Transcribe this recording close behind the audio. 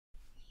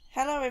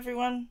Hello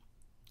everyone,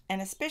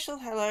 and a special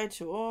hello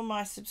to all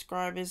my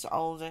subscribers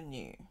old and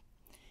new.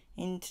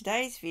 In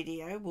today's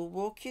video we'll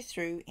walk you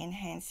through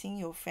enhancing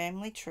your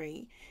family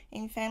tree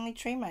in Family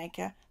Tree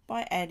Maker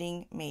by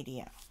adding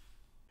media.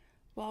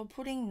 While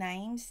putting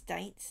names,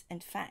 dates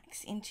and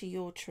facts into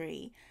your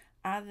tree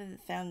are the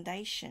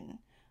foundation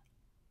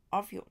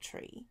of your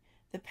tree,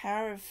 the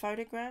power of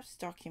photographs,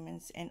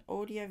 documents and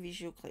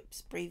audio-visual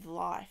clips breathe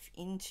life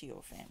into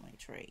your family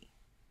tree.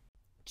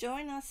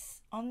 Join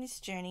us on this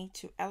journey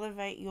to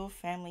elevate your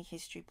family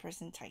history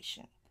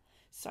presentation.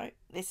 So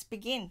let's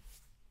begin.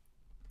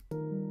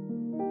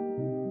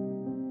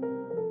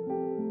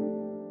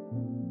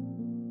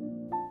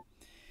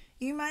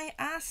 You may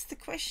ask the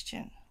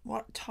question,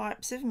 what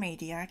types of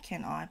media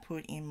can I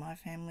put in my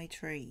family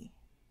tree?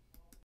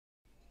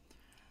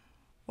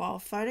 While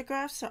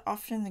photographs are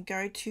often the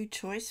go-to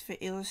choice for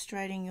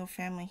illustrating your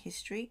family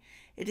history,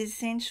 it is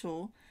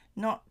essential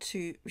not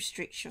to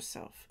restrict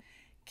yourself.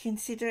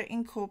 Consider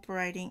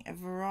incorporating a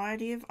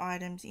variety of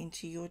items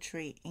into your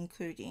tree,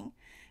 including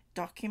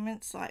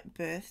documents like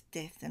birth,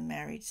 death and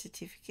marriage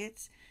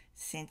certificates,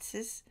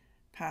 census,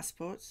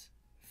 passports,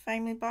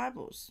 family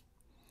Bibles,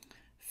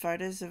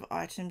 photos of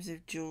items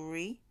of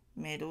jewellery,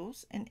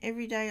 medals and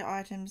everyday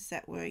items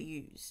that were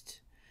used,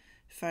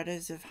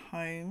 photos of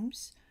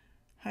homes,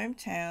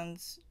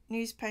 hometowns,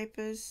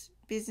 newspapers,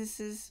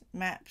 businesses,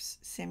 maps,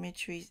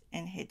 cemeteries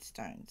and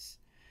headstones,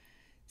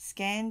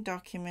 scanned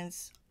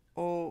documents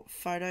or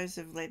photos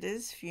of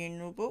letters,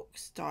 funeral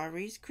books,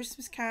 diaries,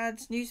 Christmas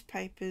cards,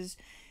 newspapers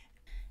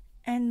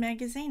and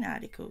magazine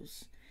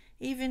articles,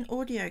 even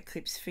audio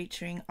clips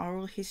featuring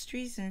oral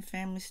histories and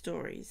family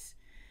stories,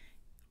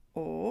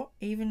 or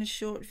even a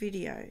short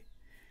video.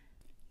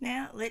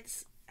 Now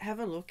let's have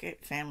a look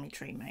at Family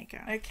Tree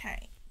Maker.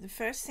 Okay, the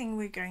first thing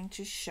we're going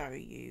to show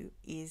you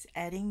is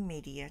adding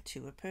media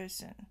to a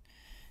person.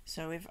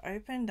 So we've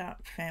opened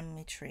up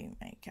Family Tree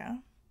Maker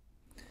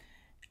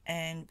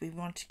and we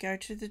want to go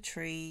to the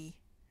tree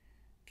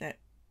that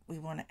we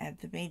want to add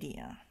the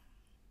media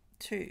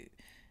to.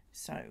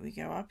 So we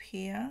go up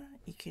here,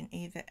 you can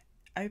either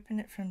open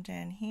it from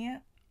down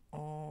here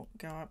or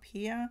go up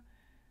here,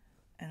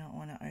 and I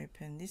want to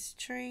open this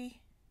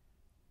tree,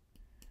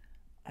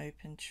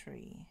 open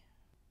tree.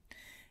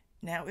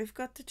 Now we've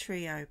got the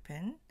tree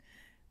open,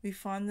 we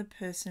find the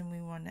person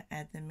we want to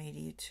add the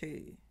media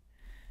to.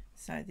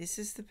 So this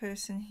is the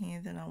person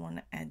here that I want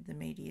to add the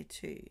media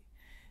to.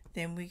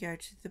 Then we go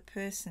to the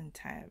person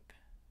tab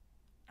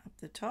up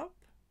the top,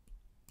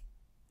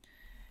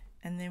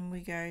 and then we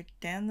go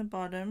down the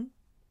bottom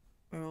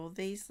where all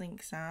these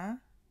links are,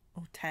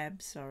 or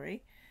tabs,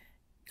 sorry,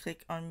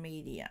 click on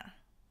media.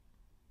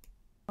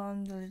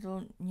 On the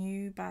little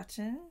new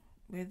button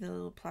where the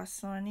little plus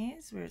sign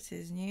is, where it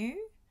says new,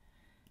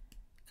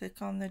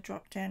 click on the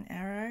drop down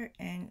arrow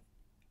and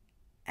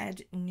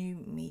add new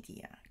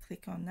media.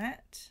 Click on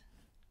that.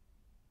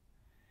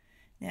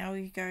 Now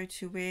we go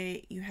to where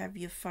you have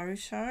your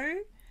photo.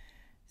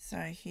 So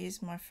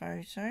here's my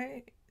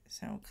photo.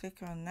 So I'll click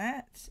on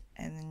that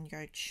and then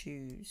go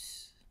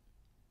choose.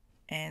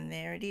 And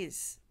there it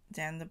is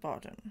down the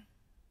bottom.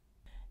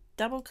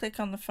 Double click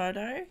on the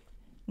photo.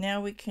 Now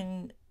we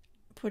can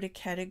put a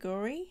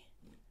category.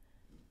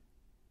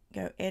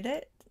 Go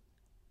edit.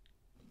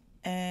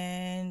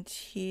 And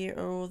here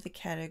are all the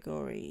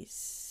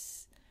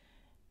categories.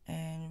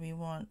 And we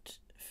want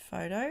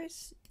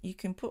photos. You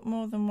can put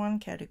more than one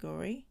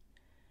category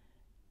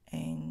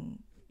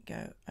and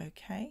go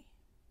OK.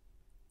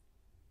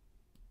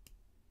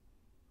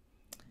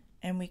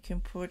 And we can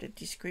put a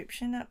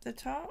description up the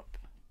top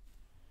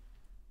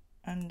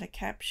under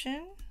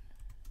caption.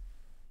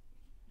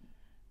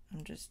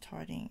 I'm just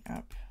tidying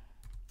up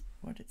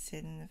what it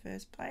said in the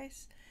first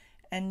place.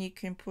 And you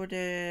can put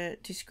a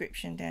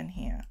description down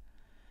here.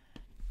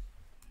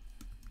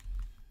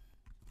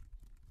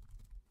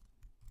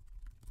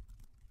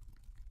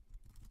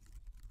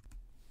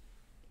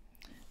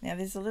 Now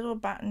there's a little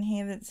button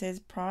here that says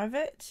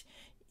private.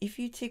 If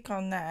you tick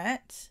on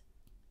that,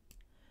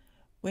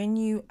 when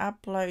you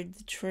upload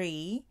the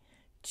tree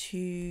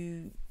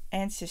to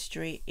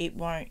Ancestry, it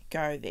won't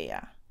go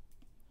there.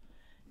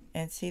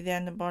 And see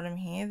down the bottom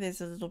here,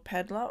 there's a little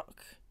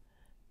padlock.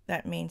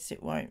 That means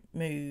it won't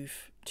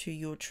move to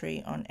your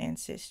tree on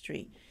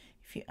Ancestry.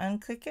 If you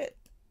unclick it,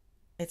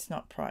 it's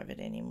not private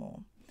anymore.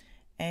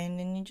 And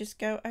then you just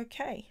go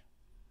OK.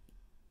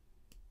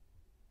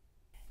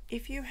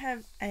 If you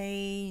have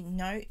a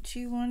note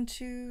you want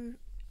to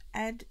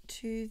add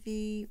to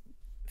the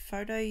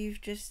photo you've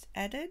just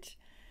added,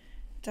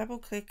 double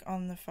click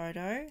on the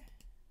photo,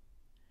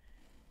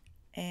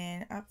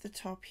 and up the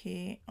top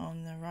here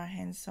on the right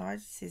hand side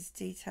it says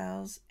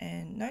details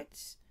and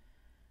notes.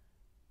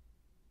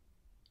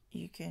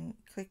 You can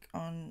click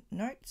on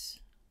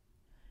notes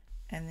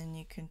and then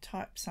you can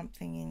type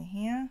something in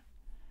here,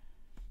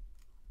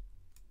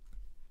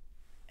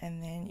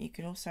 and then you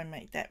can also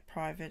make that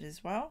private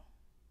as well.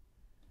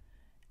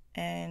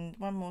 And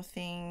one more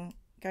thing,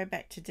 go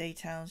back to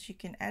details, you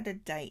can add a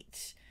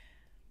date.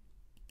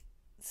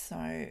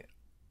 So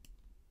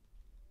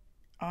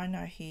I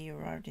know he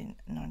arrived in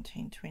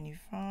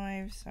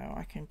 1925, so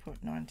I can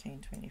put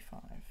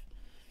 1925.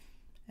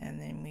 And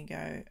then we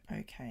go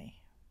OK.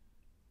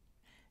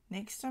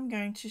 Next, I'm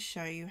going to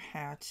show you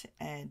how to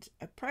add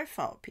a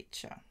profile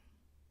picture.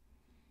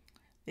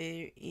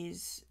 There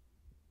is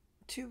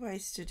two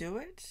ways to do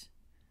it.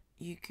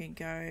 You can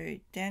go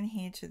down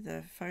here to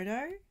the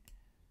photo,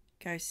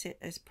 go set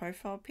as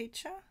profile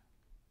picture.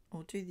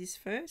 We'll do this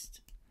first.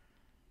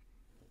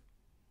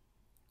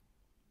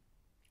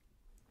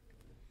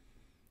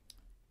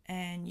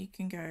 And you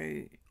can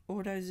go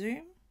auto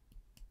zoom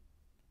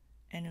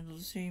and it'll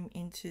zoom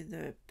into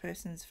the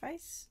person's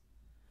face,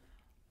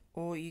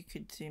 or you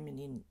could zoom it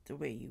in the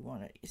way you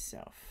want it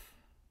yourself.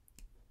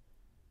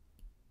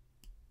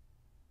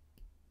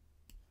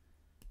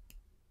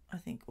 I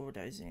think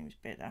auto zoom's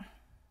better.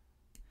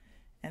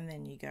 And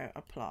then you go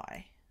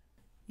apply.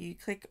 You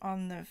click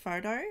on the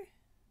photo,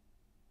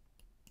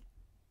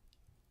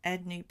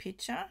 add new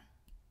picture,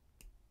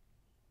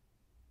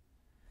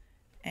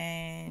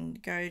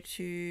 and go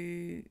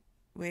to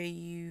where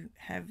you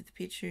have the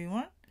picture you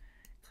want.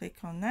 Click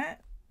on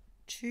that,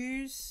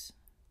 choose,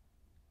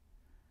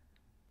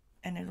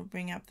 and it'll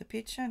bring up the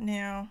picture.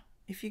 Now,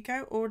 if you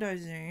go auto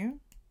zoom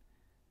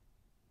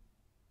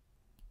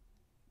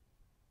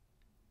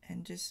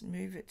and just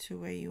move it to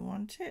where you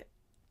want it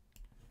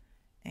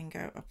and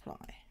go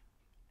apply,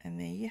 and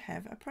there you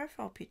have a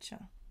profile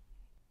picture.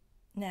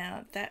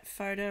 Now, that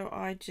photo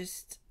I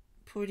just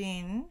put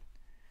in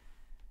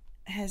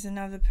has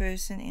another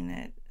person in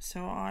it,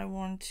 so I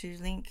want to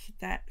link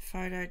that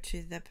photo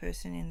to the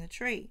person in the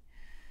tree.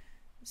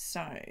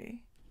 So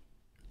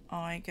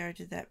I go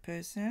to that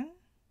person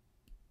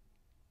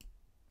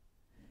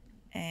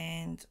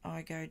and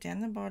I go down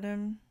the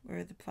bottom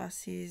where the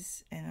plus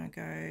is, and I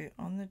go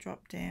on the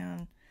drop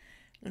down,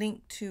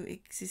 link to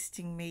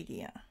existing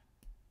media.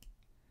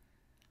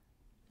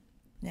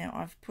 Now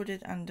I've put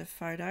it under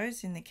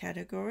photos in the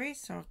category,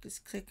 so I'll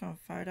just click on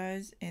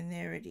photos and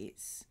there it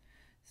is.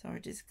 So I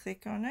just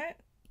click on it,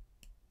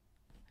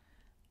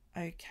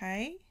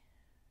 OK,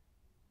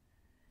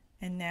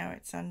 and now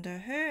it's under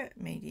her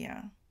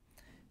media.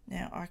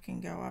 Now I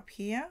can go up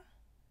here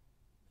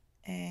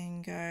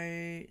and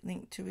go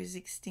link to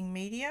existing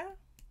media,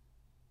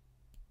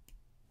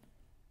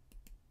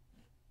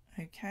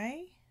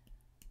 OK,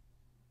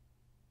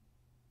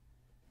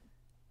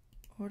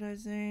 auto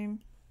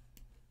zoom,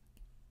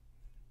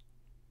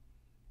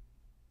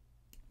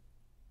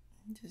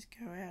 just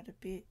go out a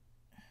bit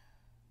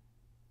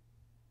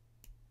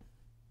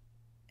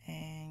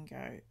and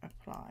go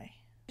apply.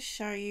 I'll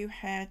show you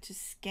how to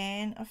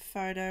scan a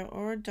photo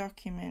or a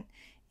document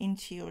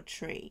into your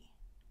tree.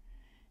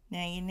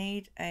 Now you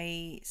need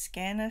a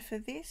scanner for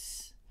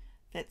this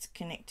that's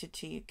connected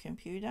to your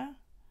computer.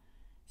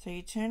 So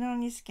you turn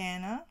on your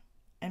scanner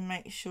and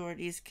make sure it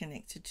is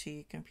connected to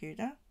your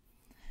computer.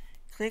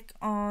 Click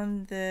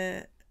on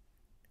the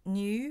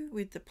new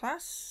with the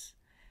plus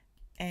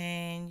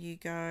and you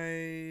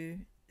go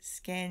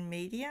scan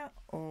media,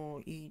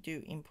 or you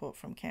do import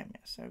from camera.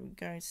 So we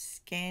go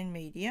scan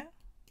media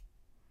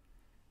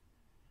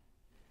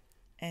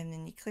and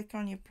then you click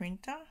on your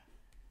printer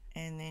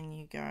and then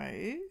you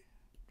go,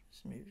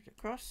 just move it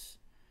across,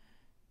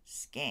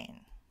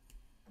 scan.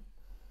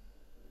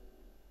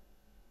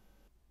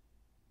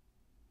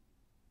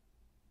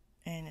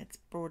 And it's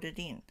brought it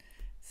in.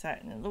 So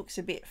and it looks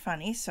a bit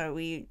funny, so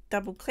we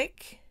double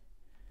click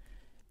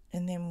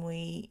and then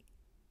we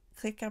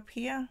click up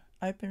here,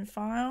 open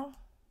file,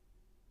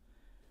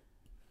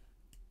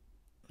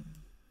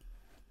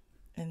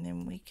 and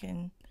then we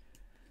can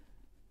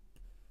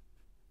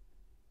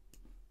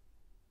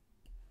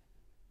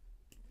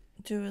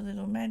do a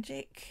little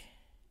magic,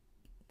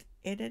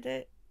 edit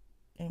it,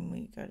 and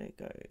we gotta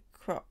go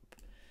crop.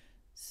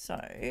 So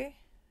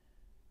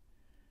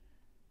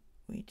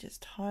we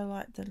just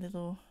highlight the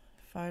little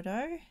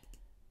photo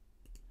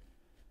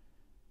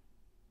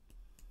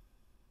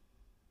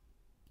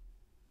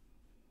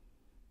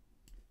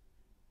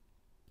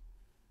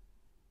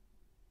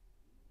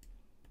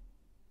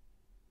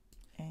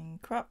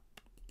and crop,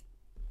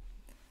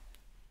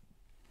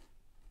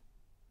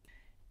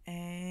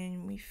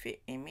 and we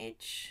fit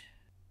image,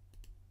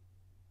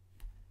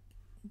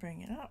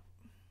 bring it up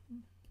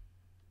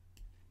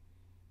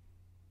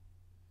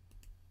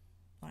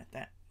like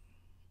that.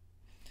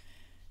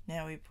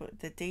 Now we put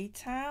the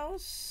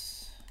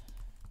details,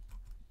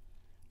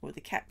 or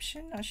the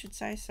caption I should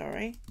say,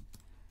 sorry.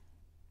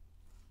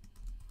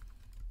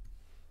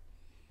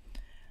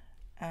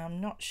 I'm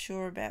not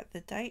sure about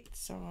the date,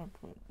 so I'll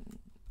put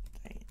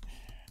date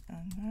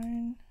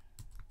unknown,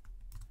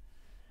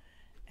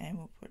 and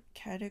we'll put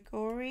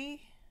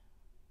category.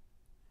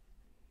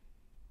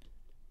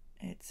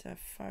 It's a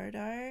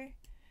photo.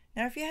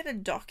 Now if you had a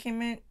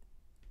document,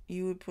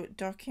 you would put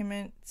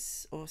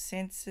documents or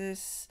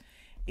census.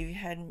 If you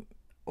had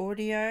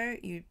audio,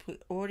 you'd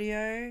put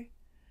audio,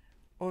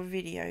 or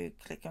video,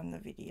 click on the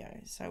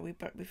video. So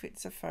but if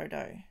it's a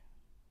photo.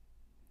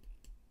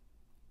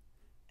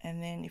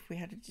 And then if we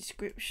had a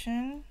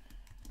description,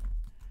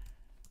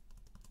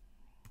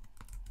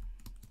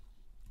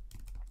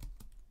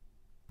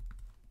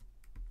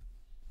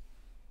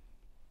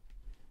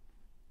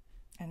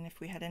 if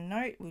we had a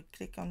note, we'd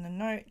click on the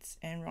notes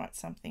and write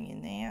something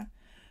in there.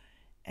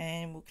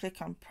 And we'll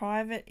click on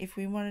private if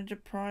we wanted to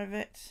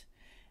private,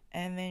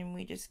 and then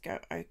we just go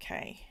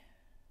OK.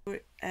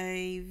 Put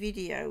a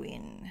video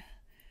in.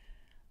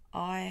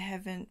 I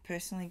haven't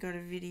personally got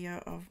a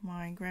video of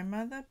my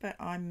grandmother, but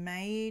I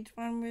made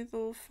one with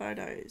all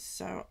photos,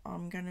 so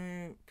I'm going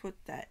to put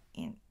that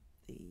in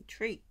the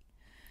tree.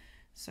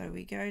 So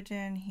we go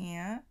down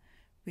here,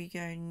 we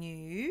go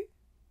new,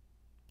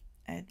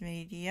 add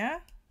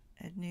media,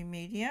 add new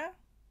media,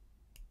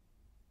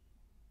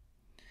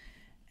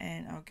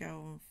 and I'll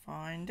go and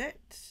find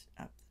it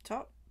up the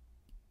top,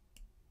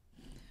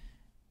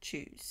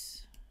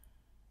 choose.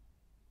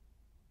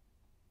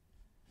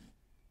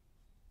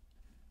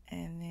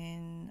 And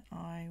then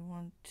I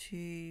want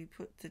to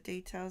put the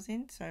details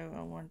in, so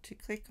I want to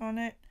click on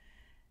it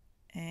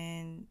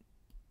and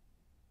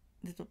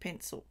little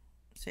pencil,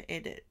 so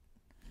edit.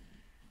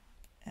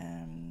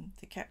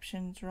 The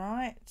caption's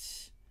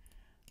right.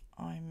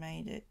 I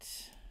made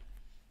it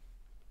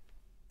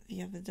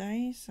the other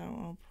day, so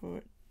I'll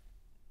put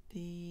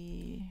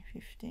the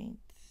 15th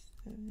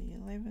of the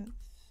 11th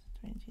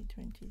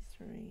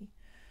 2023,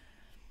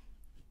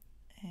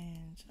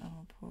 and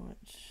I'll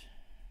put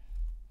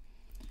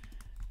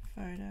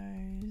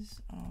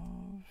photos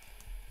of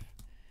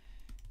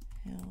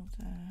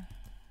Hilda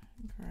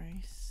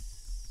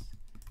Grace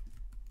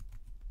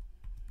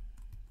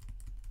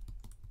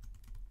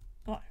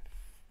life,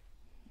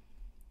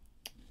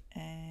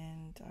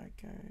 and I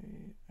go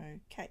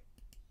OK.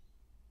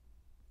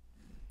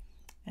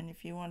 And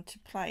if you want to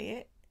play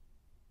it,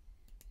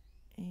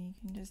 you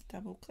can just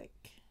double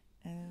click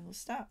and it will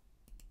start.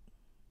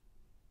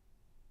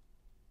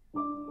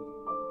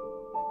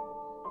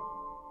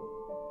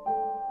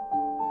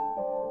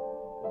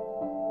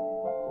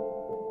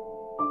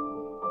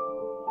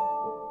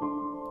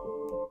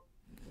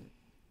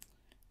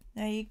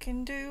 Now you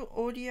can do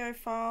audio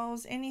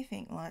files,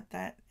 anything like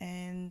that,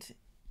 and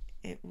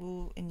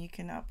you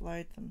can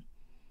upload them,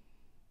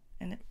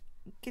 and it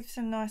gives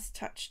a nice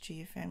touch to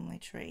your family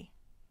tree.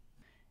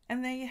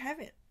 And there you have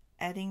it,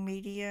 adding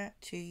media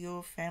to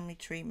your family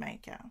tree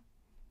maker.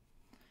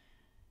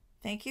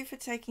 Thank you for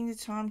taking the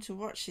time to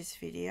watch this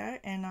video,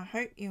 and I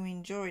hope you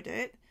enjoyed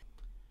it.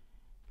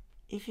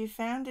 If you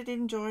found it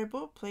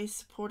enjoyable, please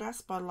support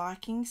us by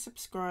liking,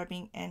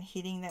 subscribing and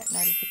hitting that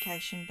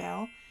notification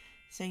bell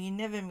so you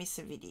never miss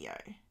a video.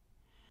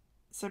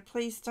 So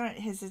please don't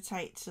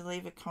hesitate to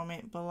leave a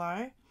comment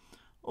below.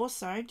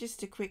 Also,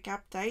 just a quick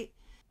update,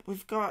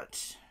 we've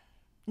got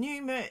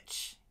new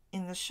merch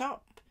in the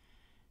shop.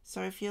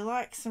 So if you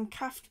like some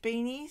cuffed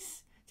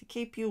beanies to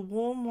keep you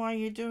warm while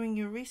you're doing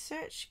your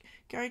research,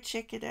 go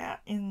check it out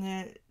in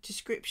the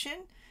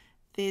description.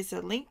 There's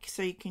a link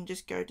so you can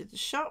just go to the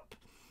shop.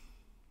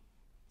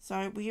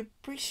 So we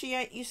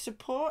appreciate your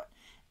support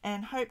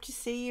and hope to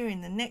see you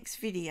in the next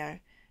video.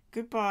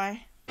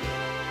 Goodbye.